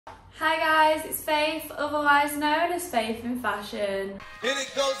Hi guys, it's Faith, otherwise known as Faith in Fashion. And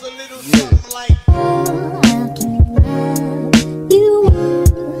it goes a little something like...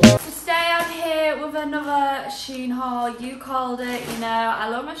 So today I'm here with another Shein haul. You called it, you know, I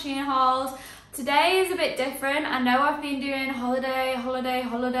love my Shein hauls. Today is a bit different. I know I've been doing holiday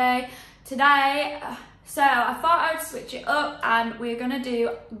today. So I thought I'd switch it up and we're gonna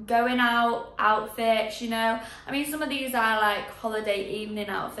do going out outfits, you know. I mean, some of these are like holiday evening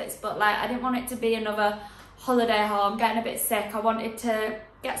outfits, but like I didn't want it to be another holiday haul. I'm getting a bit sick. I wanted to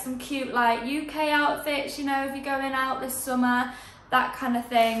get some cute like UK outfits, you know, if you're going out this summer, that kind of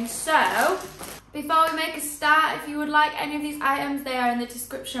thing. So before we make a start, if you would like any of these items, they are in the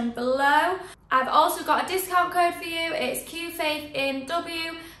description below. I've also got a discount code for you. It's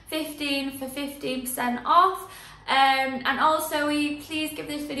QFaithInW. 15 for 15% off, and also please give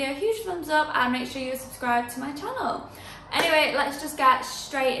this video a huge thumbs up and make sure you subscribe to my channel. Anyway, let's just get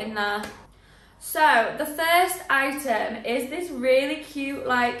straight in there. So the first item is this really cute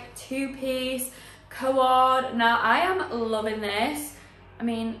like two-piece cord. Now I am loving this. I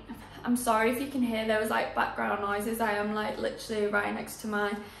mean, I'm sorry if you can hear those like background noises. I am like literally right next to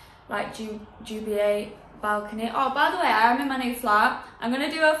my like GBA balcony. Oh, by the way, I am in my new flat. I'm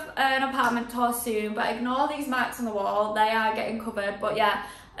gonna do an apartment tour soon, but ignore these marks on the wall. They are getting covered. But yeah,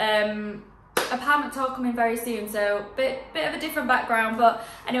 apartment tour coming very soon, so bit of a different background. But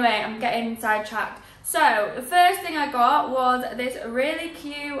anyway, I'm getting sidetracked. So the first thing I got was this really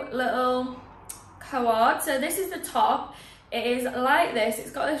cute little cord. So this is the top. It is like this.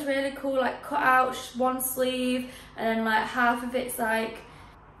 It's got this really cool like cut out one sleeve, and then like half of it's like,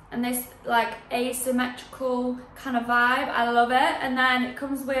 and this like asymmetrical kind of vibe. I love it. And then it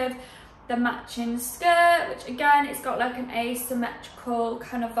comes with the matching skirt, which again, it's got like an asymmetrical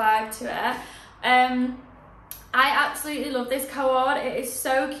kind of vibe to it. I absolutely love this cord. It is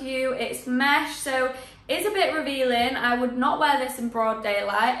so cute. It's mesh, so it's a bit revealing. I would not wear this in broad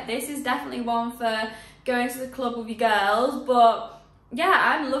daylight. This is definitely one for going to the club with your girls, but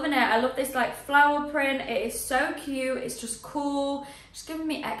yeah, I'm loving it. I love this like flower print. It is so cute. It's just cool. Just giving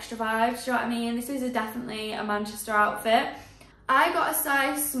me extra vibes, do you know what I mean? This is definitely a Manchester outfit. I got a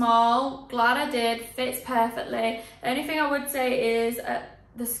size small. Glad I did. Fits perfectly. The only thing I would say is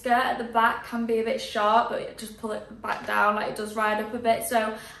the skirt at the back can be a bit short, but just pull it back down, like it does ride up a bit.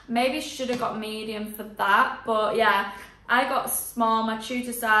 So maybe should have got medium for that. But yeah, I got small, my true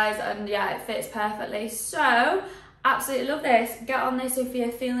to size, and yeah, it fits perfectly. So absolutely love this. Get on this if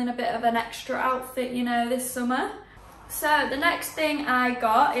you're feeling a bit of an extra outfit, you know, this summer. So the next thing I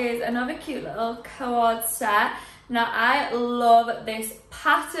got is another cute little cord set. Now I love this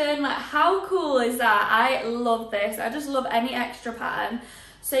pattern. Like, how cool is that? I love this. I just love any extra pattern.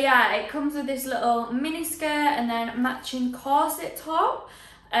 So yeah, it comes with this little mini skirt and then matching corset top.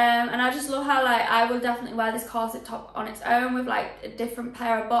 And I just love how like I will definitely wear this corset top on its own with like a different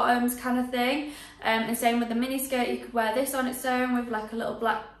pair of bottoms kind of thing. And same with the mini skirt, you could wear this on its own with like a little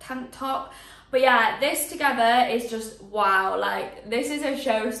black tank top. But yeah, this together is just wow, like this is a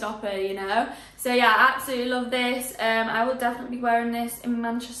showstopper, you know. So yeah, absolutely love this. I will definitely be wearing this in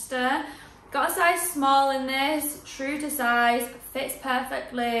Manchester. Got a size small in this, true to size, fits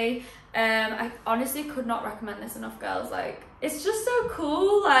perfectly. I honestly could not recommend this enough, girls. Like, it's just so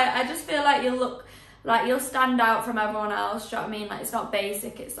cool. Like, I just feel like you'll look like you'll stand out from everyone else, do you know what I mean? Like, it's not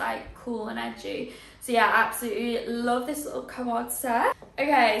basic, it's like cool and edgy. So yeah, absolutely love this little cord set.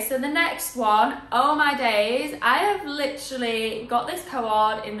 Okay, so the next one, oh my days, I have literally got this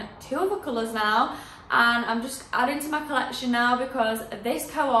cord in 2 other colours now, and I'm just adding to my collection now because this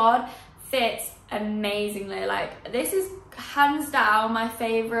cord fits amazingly. Like, this is hands down my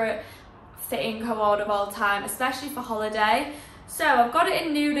favourite fitting cord of all time, especially for holiday. So I've got it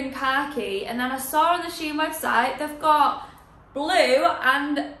in nude and khaki, and then I saw on the Shein website they've got blue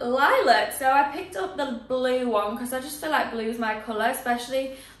and lilac, so I picked up the blue one because I just feel like blue is my colour,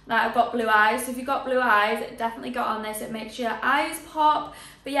 especially like I've got blue eyes. So if you've got blue eyes, definitely get on this. It makes your eyes pop.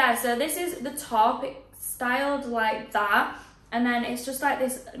 But yeah, so this is the top. It's styled like that, and then it's just like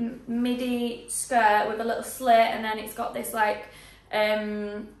this midi skirt with a little slit, and then it's got this like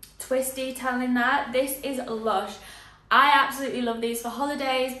twist detail in that. This is lush. I absolutely love these for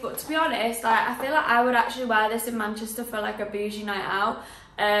holidays, but to be honest, like, I feel like I would actually wear this in Manchester for like a bougie night out.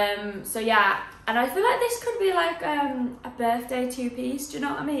 So yeah, and I feel like this could be like a birthday two-piece, do you know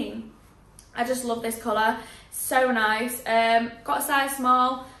what I mean? I just love this colour, so nice. Got a size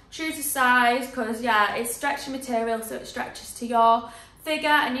small, true to size, because yeah, it's stretchy material, so it stretches to your figure.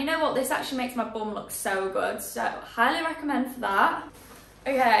 And you know what, this actually makes my bum look so good, so highly recommend for that.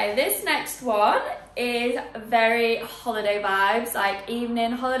 Okay, this next one is very holiday vibes, like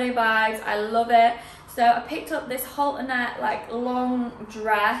evening holiday vibes. I love it. So I picked up this halter neck, like long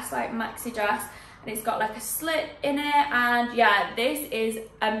dress, like maxi dress, and it's got like a slit in it, and yeah, this is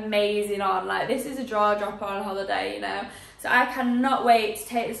amazing on. Like, this is a draw dropper on holiday, you know. So I cannot wait to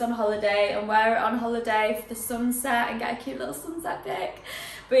take this on holiday and wear it on holiday for the sunset and get a cute little sunset pic.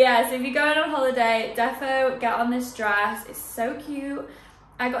 But yeah, so if you're going on holiday, defo get on this dress. It's so cute.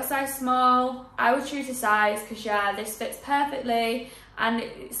 I got size small. I was true to size because yeah, this fits perfectly and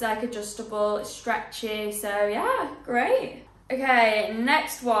it's like adjustable, it's stretchy, so yeah, great. Okay,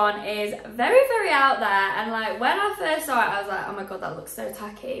 next one is very, very out there, and like when I first saw it, I was like, oh my god, that looks so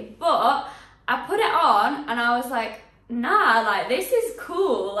tacky. But I put it on and I was like, nah, like this is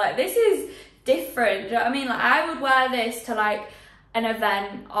cool, like this is different. Do you know what I mean? Like I would wear this to like an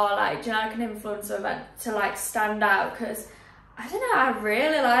event or like, do you know, like an influencer event to like stand out, because I don't know, I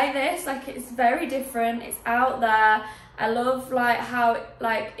really like this. Like, it's very different, it's out there. I love like how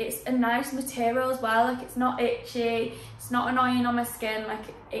like it's a nice material as well. Like, it's not itchy, it's not annoying on my skin. Like,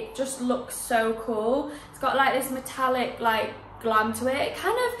 it just looks so cool. It's got like this metallic like glam to it. It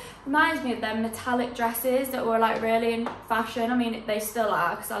kind of reminds me of them metallic dresses that were like really in fashion. I mean, they still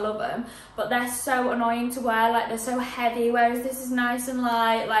are because I love them, but they're so annoying to wear. Like, they're so heavy, whereas this is nice and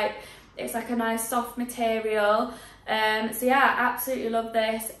light. Like, it's like a nice soft material. So yeah, absolutely love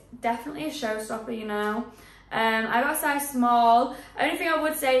this. Definitely a showstopper, you know. I got a size small. Only thing I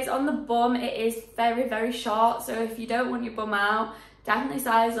would say is on the bum, it is very, very short. So if you don't want your bum out, definitely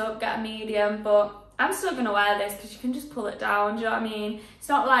size up, get a medium. But I'm still gonna wear this because you can just pull it down, do you know what I mean? It's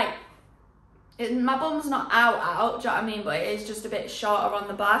not like, my bum's not out, do you know what I mean? But it is just a bit shorter on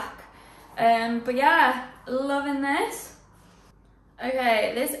the back. But yeah, loving this.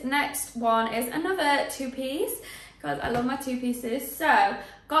 Okay, this next one is another two-piece, because I love my two pieces. So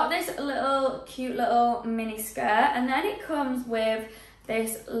got this little cute little mini skirt, and then it comes with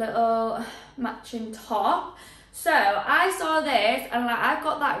this little matching top. So I saw this and like I've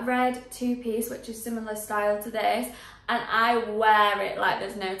got that red two-piece which is similar style to this, and I wear it like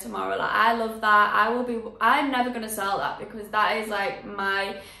there's no tomorrow. Like, I love that. I'm never gonna sell that because that is like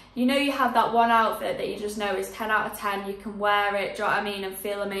my, you know, you have that one outfit that you just know is 10 out of 10, you can wear it, do you know what I mean, and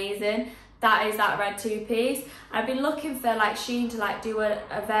feel amazing. That is that red two-piece. I've been looking for like Shein to like do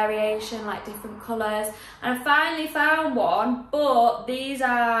a variation, like different colours, and I finally found one, but these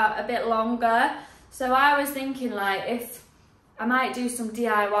are a bit longer. So I was thinking like if I might do some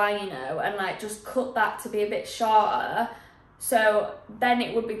DIY, you know, and like just cut that to be a bit shorter, so then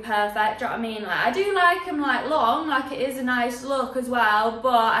it would be perfect, do you know what I mean? Like, I do like them like long, like it is a nice look as well,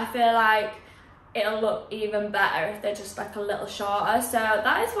 but I feel like it'll look even better if they're just like a little shorter. So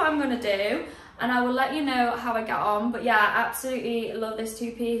that is what I'm gonna do, and I will let you know how I get on. But yeah, absolutely love this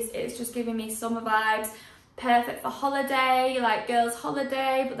two-piece. It's just giving me summer vibes, perfect for holiday, like girls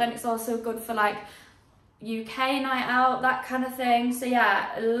holiday, but then it's also good for like UK night out, that kind of thing. So yeah,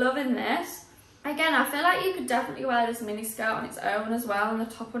 loving this. Again, I feel like you could definitely wear this mini skirt on its own as well, and the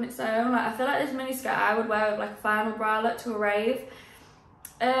top on its own. Like, I feel like this mini skirt I would wear with like a final bralette to a rave.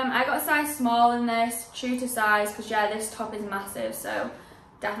 I got a size small in this, true to size, because yeah, this top is massive, so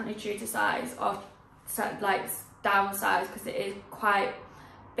definitely true to size, or like down size because it is quite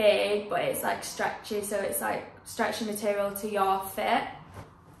big, but it's like stretchy, so it's like stretchy material to your fit.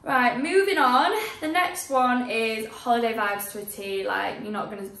 Right, moving on. The next one is holiday vibes to a T. Like, you're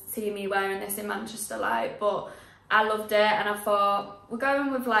not going to see me wearing this in Manchester, like, but I loved it, and I thought we're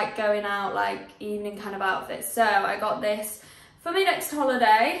going with like going out, like evening kind of outfits. So I got this for my next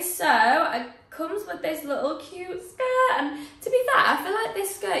holiday. So it comes with this little cute skirt, and to be fair, I feel like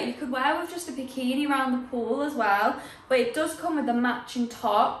this skirt you could wear with just a bikini around the pool as well, but it does come with a matching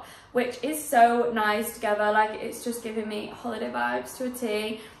top, which is so nice together. Like, it's just giving me holiday vibes to a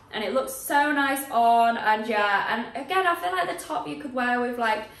T, and it looks so nice on. And yeah, and again, I feel like the top you could wear with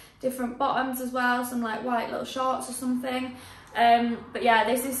like different bottoms as well, some like white little shorts or something. But yeah,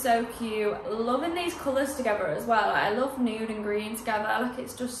 this is so cute. Loving these colours together as well. Like, I love nude and green together. Like,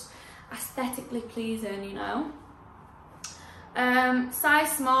 it's just aesthetically pleasing, you know.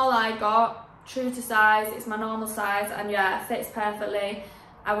 Size small I got, true to size, it's my normal size, and yeah, it fits perfectly.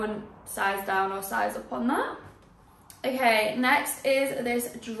 I wouldn't size down or size up on that. Okay, next is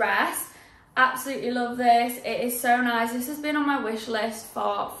this dress. Absolutely love this. It is so nice. This has been on my wish list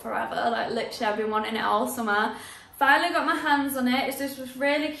for forever. Like, literally I've been wanting it all summer. Finally got my hands on it. It's just this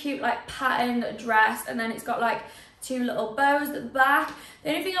really cute like patterned dress, and then it's got like two little bows at the back. The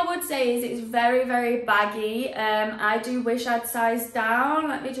only thing I would say is it's very, very baggy. I do wish I'd sized down.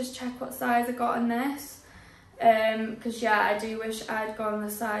 Let me just check what size I got in this. because yeah, I do wish I'd gone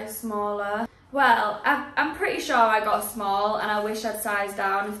the size smaller. Well, I'm pretty sure I got a small, and I wish I'd sized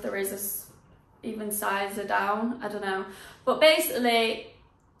down if there is even sizer down, I don't know. But basically,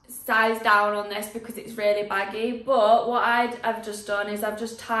 size down on this because it's really baggy. But what I've just done is I've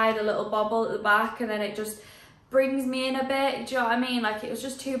just tied a little bobble at the back, and then it just brings me in a bit, do you know what I mean? Like, it was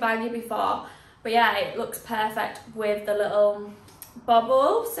just too baggy before. But yeah, it looks perfect with the little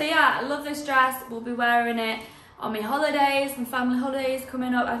bobble. So yeah, I love this dress. We'll be wearing it on my holidays and family holidays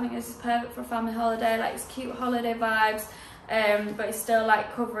coming up. I think this is perfect for a family holiday. Like, it's cute holiday vibes, but it's still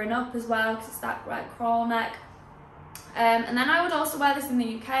like covering up as well because it's that like crawl neck. And then I would also wear this in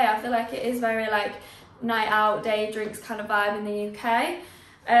the UK. I feel like it is very like night out, day drinks kind of vibe in the UK.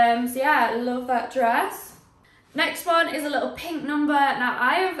 So yeah, I love that dress. Next one is a little pink number. Now,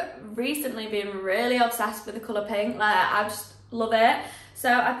 I have recently been really obsessed with the colour pink. Like, I just love it. So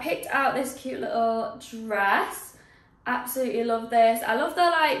I picked out this cute little dress. Absolutely love this. I love the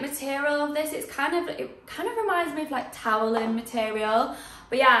like material of this. It kind of reminds me of like toweling material.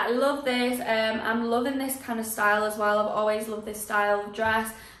 But yeah, I love this. I'm loving this kind of style as well. I've always loved this style of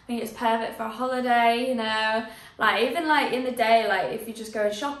dress. I think it's perfect for a holiday, you know, like even like in the day, like if you're just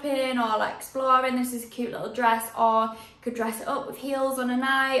going shopping or like exploring, this is a cute little dress. Or you could dress it up with heels on a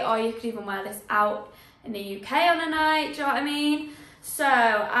night, or you could even wear this out in the UK on a night, do you know what I mean? So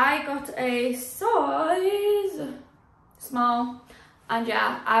I got a size small, and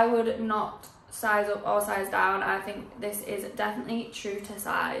yeah, I would not size up or size down. I think this is definitely true to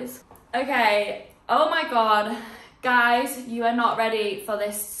size. Okay, oh my god, guys, you are not ready for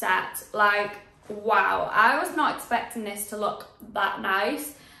this set. Like, wow, I was not expecting this to look that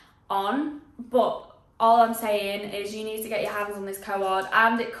nice on, but all I'm saying is you need to get your hands on this cord,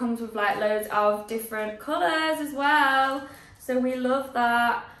 and it comes with like loads of different colours as well, so we love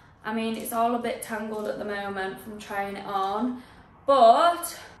that. I mean, it's all a bit tangled at the moment from trying it on,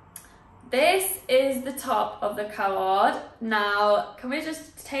 but this is the top of the cord. Now, can we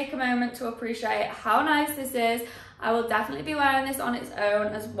just take a moment to appreciate how nice this is? I will definitely be wearing this on its own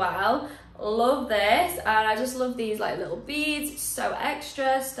as well. Love this, and I just love these like little beads. It's so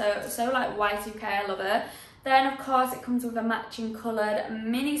extra, so like Y2K, I love it. Then of course it comes with a matching coloured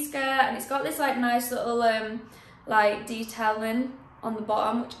mini skirt, and it's got this like nice little like detailing on the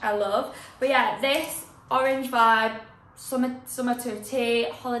bottom, which I love. But yeah, this orange vibe, summer to a T,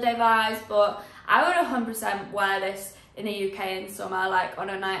 holiday vibes, but I would 100% wear this in the UK in summer, like on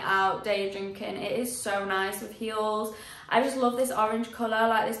a night out, day drinking. It is so nice with heels. I just love this orange colour,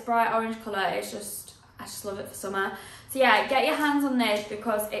 like this bright orange colour. It's just, I just love it for summer. So yeah, get your hands on this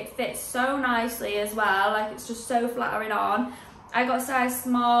because it fits so nicely as well. Like, it's just so flattering on. I got size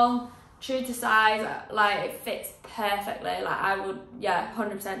small, true to size, like it fits perfectly. Like, I would, yeah,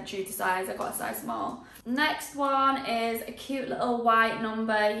 100% true to size. I got a size small. Next one is a cute little white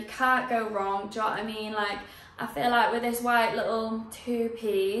number. You can't go wrong, do you know what I mean? Like, I feel like with this white little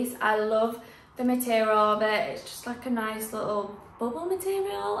two-piece, I love the material of it. It's just like a nice little bubble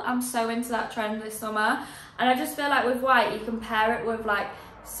material. I'm so into that trend this summer, and I just feel like with white you can pair it with like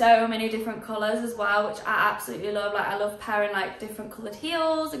so many different colours as well, which I absolutely love. Like, I love pairing like different coloured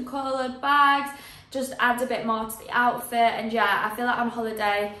heels and coloured bags. Just adds a bit more to the outfit, and yeah, I feel like on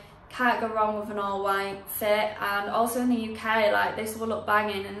holiday can't go wrong with an all white fit. And also in the UK, like, this will look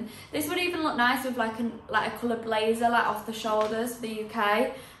banging, and this would even look nice with like a coloured blazer, like off the shoulders for the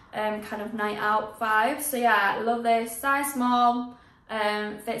UK kind of night out vibe. So yeah, I love this. Size small,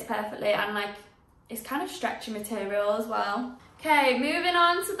 fits perfectly, and like it's kind of stretchy material as well. Okay, moving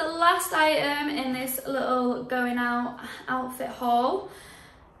on to the last item in this little going out outfit haul.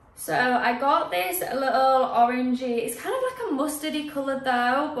 So I got this little orangey, it's kind of like a mustardy coloured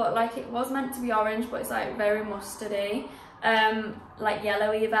though, but like it was meant to be orange, but it's like very mustardy, like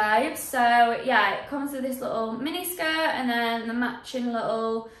yellowy vibes. So yeah, it comes with this little mini skirt and then the matching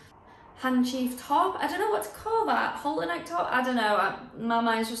little handkerchief top. I don't know what to call that, halter neck top, I don't know, my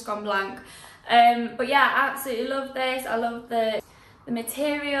mind's just gone blank. But yeah, I absolutely love this. I love the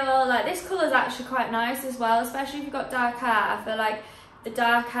material. Like, this colour is actually quite nice as well, especially if you've got dark hair. I feel like the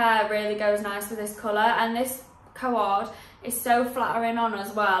dark hair really goes nice with this colour, and this cord is so flattering on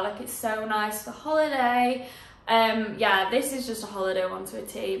as well. Like, it's so nice for holiday. Yeah, this is just a holiday one to a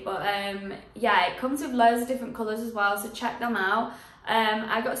T, but yeah, it comes with loads of different colours as well, so check them out.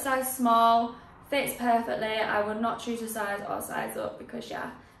 I got size small, fits perfectly. I would not choose a size or size up because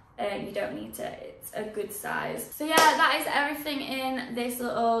yeah, you don't need to, it's a good size. So yeah, that is everything in this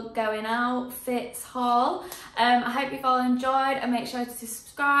little going out fits haul. I hope you've all enjoyed, and make sure to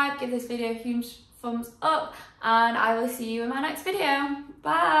subscribe, give this video a huge thumbs up, and I will see you in my next video.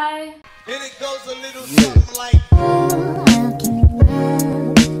 Bye. And it goes a little something like